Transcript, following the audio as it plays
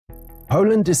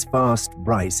Poland is fast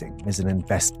rising as an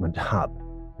investment hub.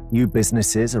 New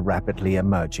businesses are rapidly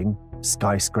emerging.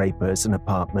 Skyscrapers and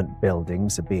apartment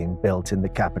buildings are being built in the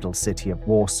capital city of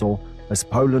Warsaw as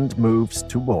Poland moves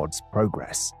towards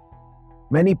progress.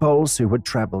 Many Poles who had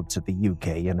traveled to the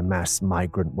UK in a mass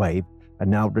migrant wave are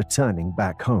now returning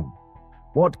back home.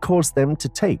 What caused them to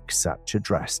take such a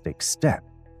drastic step?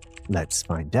 Let's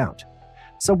find out.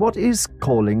 So what is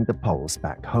calling the Poles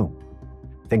back home?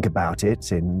 Think about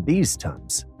it in these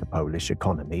terms. The Polish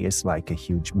economy is like a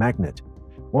huge magnet.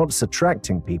 What's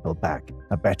attracting people back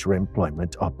are better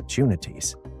employment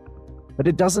opportunities. But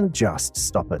it doesn't just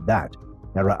stop at that.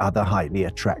 There are other highly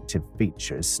attractive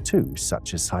features too,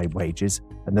 such as high wages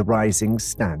and the rising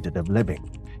standard of living.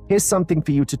 Here's something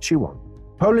for you to chew on.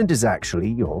 Poland is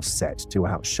actually all set to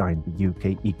outshine the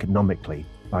UK economically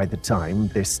by the time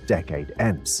this decade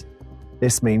ends.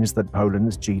 This means that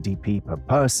Poland's GDP per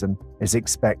person is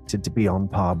expected to be on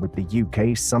par with the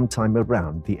UK sometime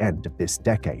around the end of this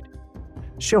decade.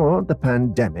 Sure, the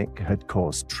pandemic had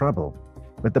caused trouble,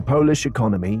 but the Polish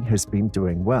economy has been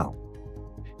doing well.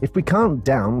 If we count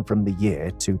down from the year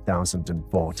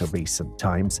 2004 to recent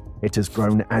times, it has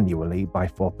grown annually by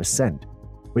 4%,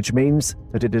 which means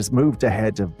that it has moved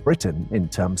ahead of Britain in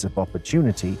terms of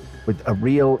opportunity with a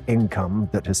real income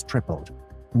that has tripled.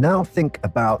 Now think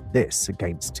about this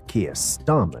against Keir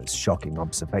Starmer's shocking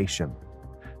observation.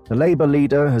 The Labour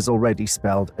leader has already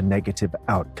spelled a negative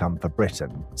outcome for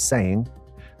Britain, saying,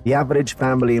 "The average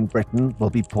family in Britain will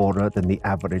be poorer than the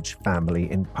average family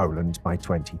in Poland by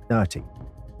 2030.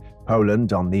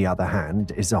 Poland, on the other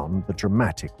hand, is on the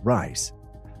dramatic rise.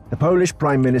 The Polish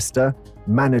Prime Minister,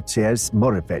 Mateusz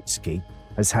Morawiecki,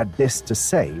 has had this to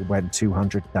say when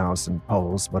 200,000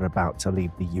 Poles were about to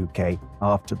leave the UK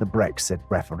after the Brexit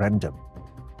referendum.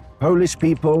 Polish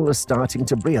people are starting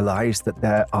to realize that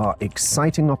there are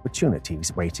exciting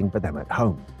opportunities waiting for them at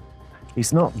home."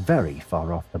 He's not very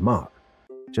far off the mark.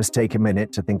 Just take a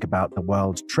minute to think about the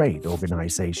World Trade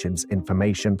Organization's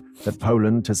information that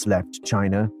Poland has left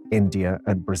China, India,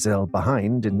 and Brazil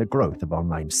behind in the growth of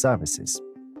online services.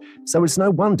 So it's no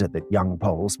wonder that young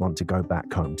Poles want to go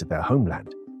back home to their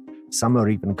homeland. Some are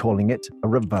even calling it a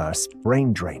reverse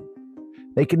brain drain.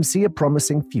 They can see a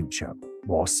promising future.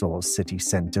 Warsaw's city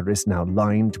center is now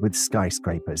lined with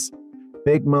skyscrapers.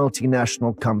 Big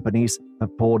multinational companies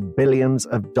have poured billions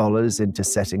of dollars into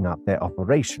setting up their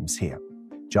operations here.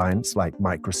 Giants like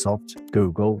Microsoft,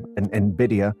 Google, and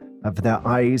Nvidia have their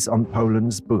eyes on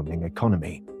Poland's booming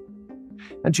economy.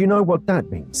 And you know what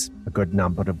that means? A good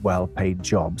number of well-paid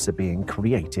jobs are being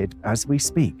created as we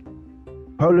speak.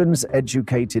 Poland's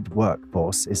educated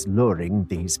workforce is luring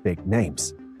these big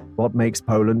names. What makes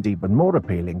Poland even more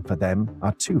appealing for them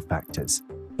are two factors: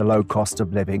 the low cost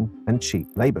of living and cheap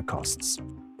labor costs.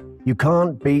 You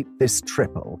can't beat this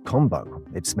triple combo.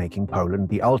 It's making Poland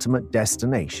the ultimate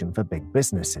destination for big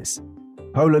businesses.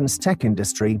 Poland's tech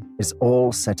industry is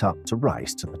all set up to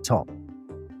rise to the top.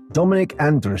 Dominik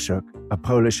Andrzejczuk, a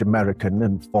Polish-American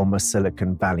and former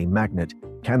Silicon Valley magnate,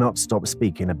 cannot stop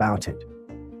speaking about it.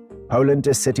 Poland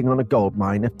is sitting on a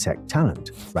goldmine of tech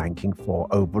talent, ranking 4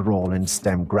 overall in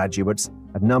STEM graduates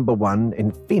and number 1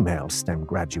 in female STEM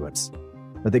graduates.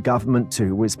 But the government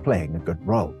too is playing a good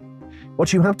role.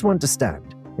 What you have to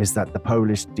understand is that the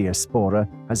Polish diaspora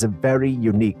has a very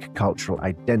unique cultural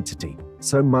identity,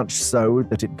 so much so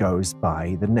that it goes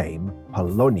by the name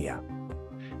Polonia.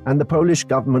 And the Polish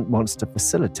government wants to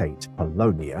facilitate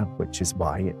Polonia, which is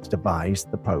why it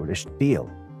devised the Polish deal.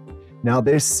 Now,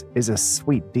 this is a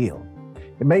sweet deal.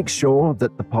 It makes sure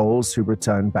that the Poles who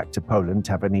return back to Poland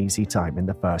have an easy time in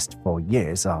the first 4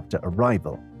 years after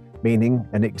arrival, meaning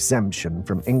an exemption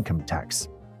from income tax.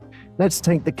 Let's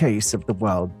take the case of the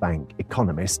World Bank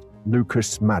economist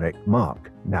Lucas Marek.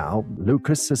 Now,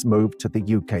 Lucas has moved to the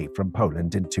UK from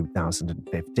Poland in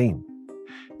 2015.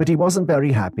 But he wasn't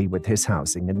very happy with his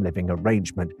housing and living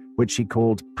arrangement, which he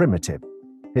called primitive.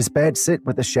 His bedsit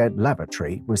with a shared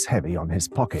lavatory was heavy on his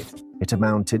pocket. It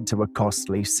amounted to a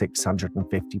costly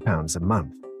 £650 a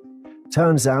month.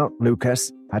 Turns out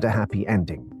Lucas had a happy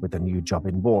ending. With a new job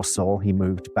in Warsaw, he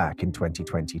moved back in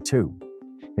 2022.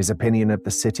 His opinion of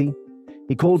the city?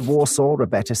 He called Warsaw a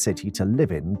better city to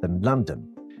live in than London.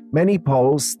 Many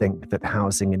Poles think that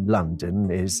housing in London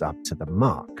is up to the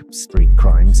mark. Street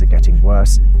crimes are getting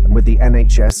worse, and with the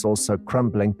NHS also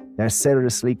crumbling, they're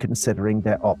seriously considering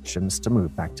their options to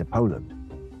move back to Poland.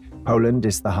 Poland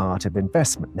is the heart of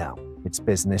investment now. Its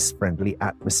business-friendly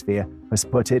atmosphere has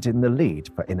put it in the lead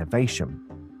for innovation.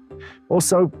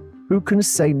 Also, who can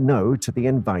say no to the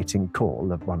inviting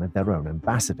call of one of their own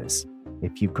ambassadors?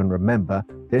 If you can remember,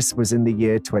 this was in the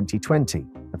year 2020.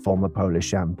 The former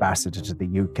Polish ambassador to the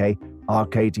UK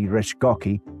Arkady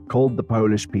Ryszkowski called the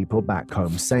Polish people back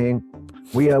home saying,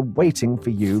 "We are waiting for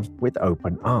you with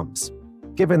open arms."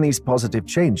 Given these positive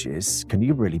changes, can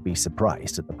you really be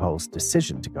surprised at the Poles'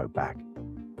 decision to go back?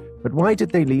 But why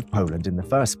did they leave Poland in the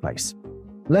first place?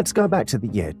 Let's go back to the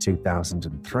year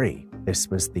 2003. This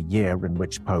was the year in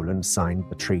which Poland signed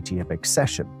the Treaty of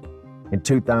Accession. In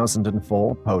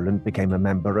 2004, Poland became a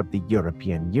member of the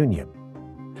European Union.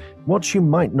 What you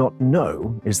might not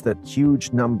know is that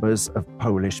huge numbers of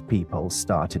Polish people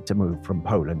started to move from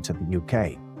Poland to the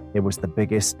UK. It was the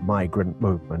biggest migrant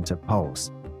movement of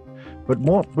Poles. But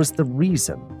what was the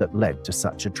reason that led to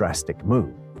such a drastic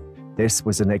move? This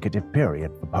was a negative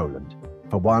period for Poland.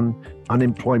 For one,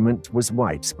 unemployment was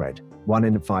widespread. 1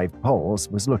 in 5 Poles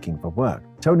was looking for work.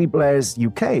 Tony Blair's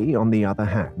UK, on the other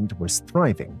hand, was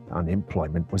thriving.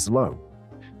 Unemployment was low.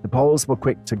 The Poles were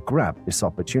quick to grab this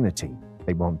opportunity.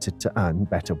 They wanted to earn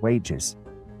better wages.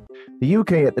 The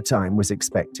UK at the time was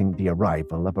expecting the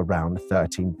arrival of around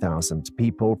 13,000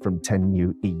 people from 10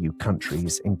 new EU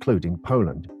countries, including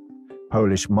Poland.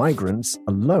 Polish migrants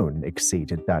alone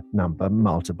exceeded that number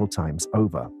multiple times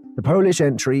over. The Polish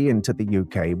entry into the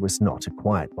UK was not a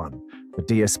quiet one. The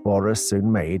diaspora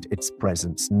soon made its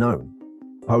presence known.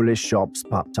 Polish shops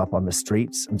popped up on the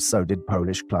streets, and so did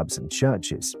Polish clubs and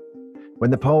churches. When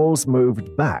the Poles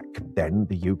moved back, then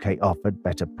the UK offered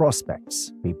better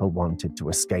prospects. People wanted to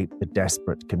escape the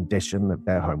desperate condition of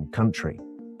their home country.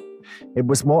 It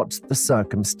was what the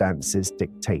circumstances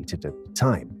dictated at the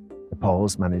time. The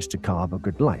Poles managed to carve a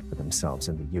good life for themselves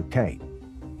in the UK.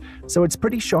 So it's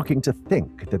pretty shocking to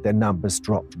think that their numbers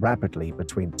dropped rapidly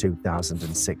between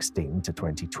 2016 to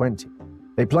 2020.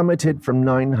 They plummeted from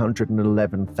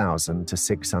 911,000 to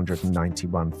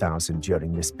 691,000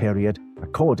 during this period,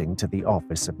 according to the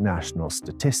Office of National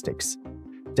Statistics.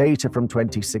 Data from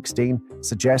 2016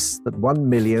 suggests that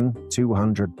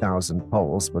 1,200,000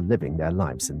 Poles were living their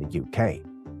lives in the UK,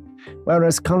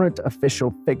 whereas current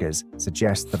official figures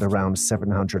suggest that around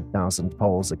 700,000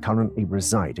 Poles are currently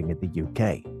residing in the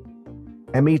UK.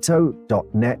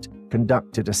 Emito.net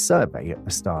conducted a survey at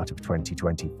the start of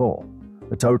 2024.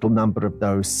 The total number of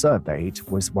those surveyed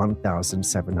was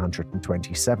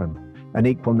 1,727. An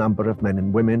equal number of men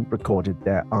and women recorded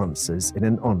their answers in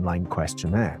an online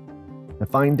questionnaire. The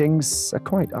findings are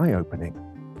quite eye-opening.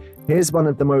 Here's one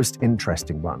of the most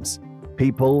interesting ones.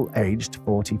 People aged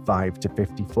 45 to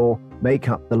 54 make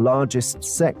up the largest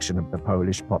section of the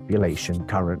Polish population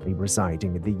currently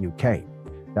residing in the UK.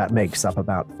 That makes up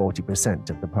about 40%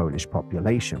 of the Polish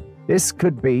population. This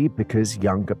could be because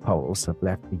younger Poles have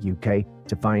left the UK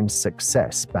to find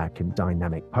success back in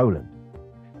dynamic Poland.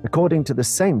 According to the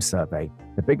same survey,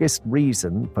 the biggest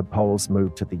reason for Poles'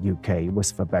 move to the UK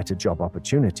was for better job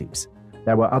opportunities.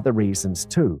 There were other reasons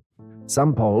too.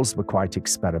 Some Poles were quite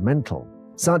experimental,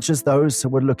 such as those who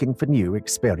were looking for new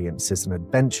experiences and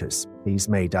adventures. These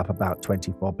made up about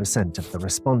 24% of the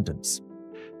respondents.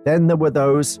 Then there were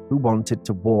those who wanted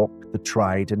to walk the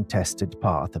tried and tested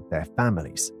path of their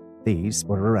families. These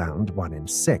were around 1 in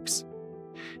 6.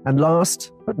 And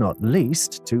last but not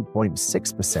least,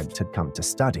 2.6% had come to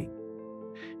study.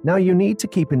 Now you need to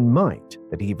keep in mind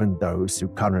that even those who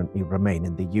currently remain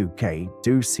in the UK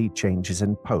do see changes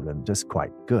in Poland as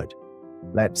quite good.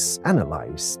 Let's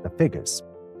analyze the figures.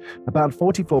 About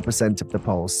 44% of the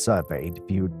Poles surveyed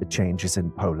viewed the changes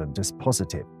in Poland as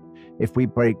positive. If we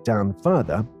break down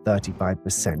further,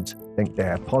 35% think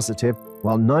they're positive,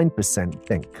 while 9%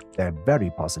 think they're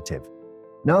very positive.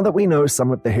 Now that we know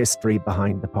some of the history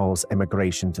behind the Poles'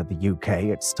 emigration to the UK,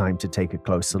 it's time to take a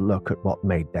closer look at what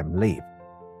made them leave.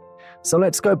 So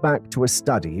let's go back to a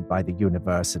study by the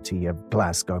University of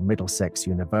Glasgow Middlesex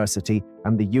University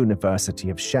and the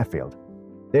University of Sheffield.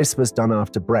 This was done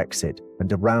after Brexit,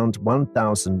 and around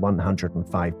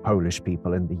 1,105 Polish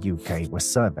people in the UK were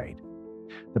surveyed.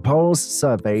 The Poles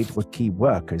surveyed were key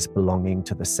workers belonging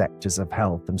to the sectors of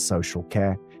health and social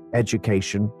care,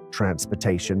 education,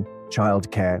 transportation,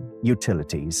 childcare,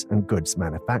 utilities, and goods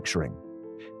manufacturing.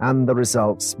 And the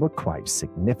results were quite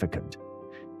significant.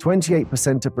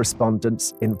 28% of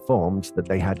respondents informed that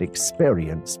they had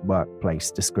experienced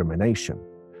workplace discrimination.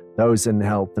 Those in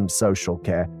health and social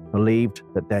care believed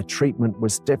that their treatment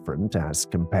was different as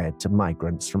compared to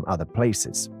migrants from other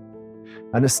places.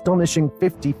 An astonishing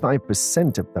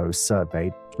 55% of those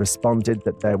surveyed responded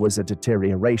that there was a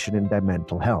deterioration in their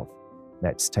mental health.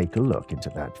 Let's take a look into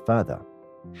that further.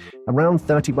 Around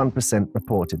 31%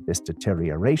 reported this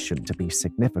deterioration to be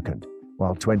significant,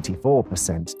 while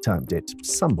 24% termed it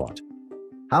somewhat.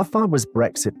 How far was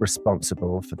Brexit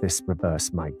responsible for this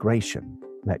reverse migration?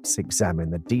 Let's examine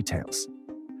the details.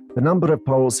 The number of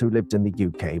Poles who lived in the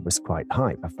UK was quite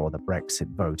high before the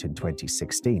Brexit vote in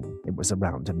 2016. It was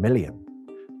around 1 million.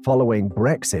 Following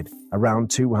Brexit, around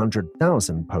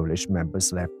 200,000 Polish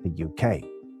members left the UK.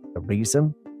 The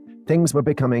reason? Things were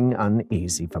becoming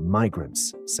uneasy for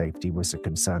migrants. Safety was a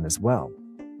concern as well.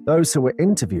 Those who were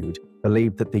interviewed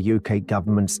believed that the UK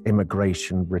government's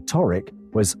immigration rhetoric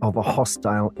was of a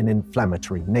hostile and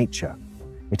inflammatory nature.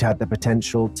 It had the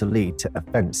potential to lead to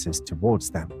offences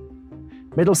towards them.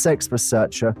 Middlesex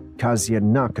researcher Kazia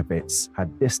Narkowicz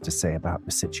had this to say about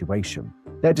the situation.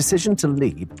 Their decision to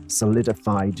leave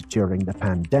solidified during the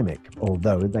pandemic,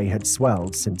 although they had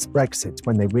swelled since Brexit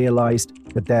when they realised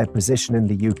that their position in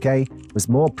the UK was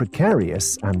more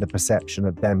precarious and the perception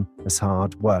of them as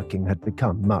hard-working had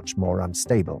become much more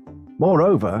unstable.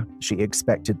 Moreover, she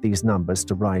expected these numbers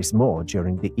to rise more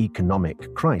during the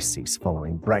economic crises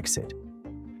following Brexit.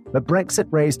 But Brexit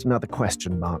raised another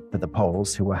question mark for the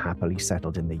Poles who were happily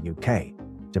settled in the UK.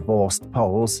 Divorced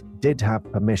Poles did have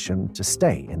permission to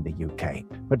stay in the UK,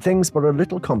 but things were a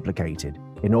little complicated.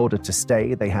 In order to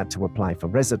stay, they had to apply for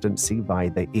residency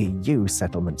via the EU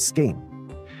settlement scheme.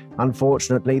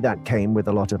 Unfortunately, that came with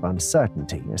a lot of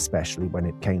uncertainty, especially when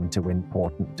it came to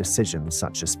important decisions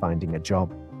such as finding a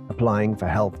job, applying for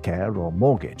healthcare or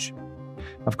mortgage.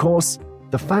 Of course,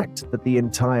 the fact that the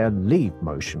entire Leave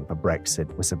motion for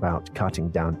Brexit was about cutting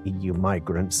down EU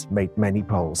migrants made many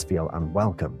Poles feel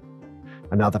unwelcome.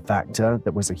 Another factor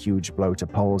that was a huge blow to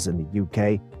Poles in the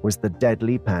UK was the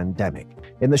deadly pandemic.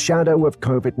 In the shadow of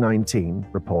COVID-19,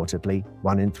 reportedly,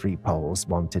 1 in 3 Poles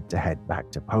wanted to head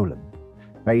back to Poland.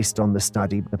 Based on the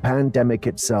study, the pandemic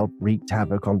itself wreaked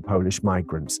havoc on Polish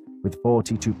migrants, with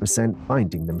 42%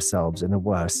 finding themselves in a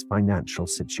worse financial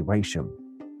situation.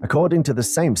 According to the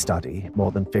same study,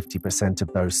 more than 50%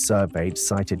 of those surveyed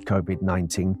cited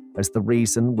COVID-19 as the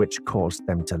reason which caused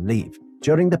them to leave.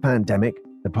 During the pandemic,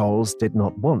 the Poles did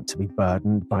not want to be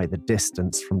burdened by the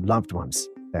distance from loved ones.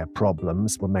 Their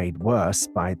problems were made worse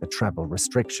by the travel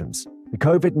restrictions. The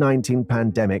COVID-19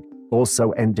 pandemic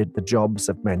also ended the jobs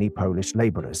of many Polish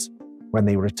laborers. When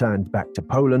they returned back to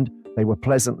Poland, they were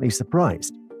pleasantly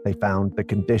surprised. They found the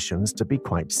conditions to be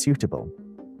quite suitable.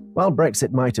 While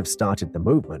Brexit might have started the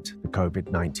movement, the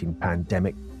COVID-19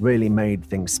 pandemic really made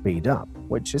things speed up,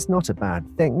 which is not a bad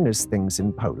thing as things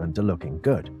in Poland are looking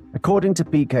good. According to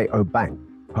PKO Bank,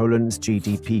 Poland's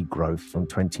GDP growth from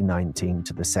 2019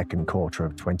 to the second quarter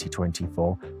of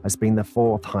 2024 has been the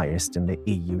 4th highest in the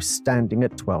EU, standing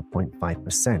at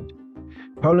 12.5%.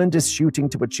 Poland is shooting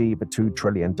to achieve a $2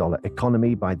 trillion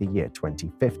economy by the year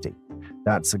 2050.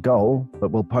 That's a goal,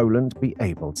 but will Poland be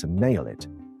able to nail it?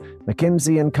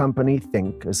 McKinsey & Company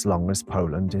think as long as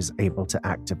Poland is able to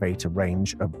activate a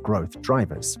range of growth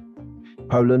drivers.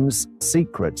 Poland's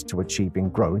secret to achieving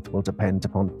growth will depend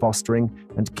upon fostering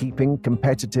and keeping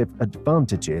competitive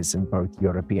advantages in both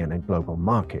European and global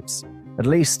markets. At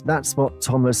least that's what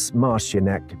Thomas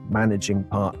Marcinek, managing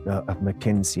partner of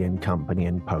McKinsey & Company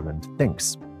in Poland,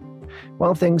 thinks.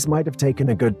 While things might have taken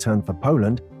a good turn for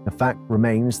Poland, the fact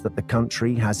remains that the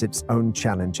country has its own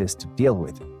challenges to deal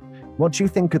with. What do you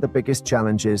think are the biggest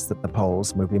challenges that the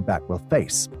Poles moving back will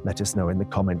face? Let us know in the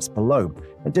comments below.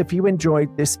 And if you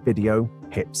enjoyed this video,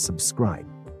 hit subscribe.